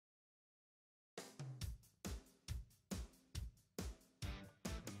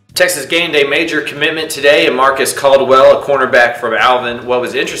Texas gained a major commitment today in Marques Caldwell, a cornerback from Alvin. What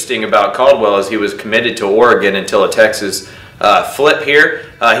was interesting about Caldwell is he was committed to Oregon until a Texas flip here.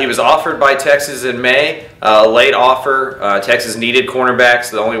 He was offered by Texas in May, late offer. Texas needed cornerbacks.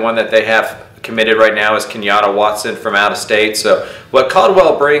 The only one that they have committed right now is Kenyatta Watson from out of state. So what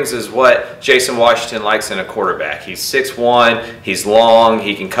Caldwell brings is what Jason Washington likes in a quarterback. He's 6'1", he's long,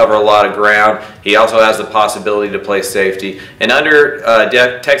 he can cover a lot of ground. He also has the possibility to play safety. And under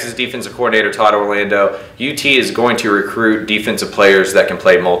Texas defensive coordinator Todd Orlando, UT is going to recruit defensive players that can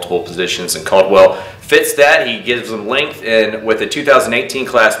play multiple positions, and Caldwell fits that. He gives them length, and with the 2018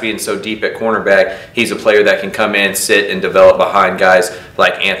 class being so deep at cornerback, he's a player that can come in, sit, and develop behind guys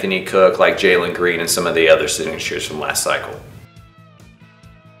like Anthony Cook, like Jalen Green, and some of the other signatures from last cycle.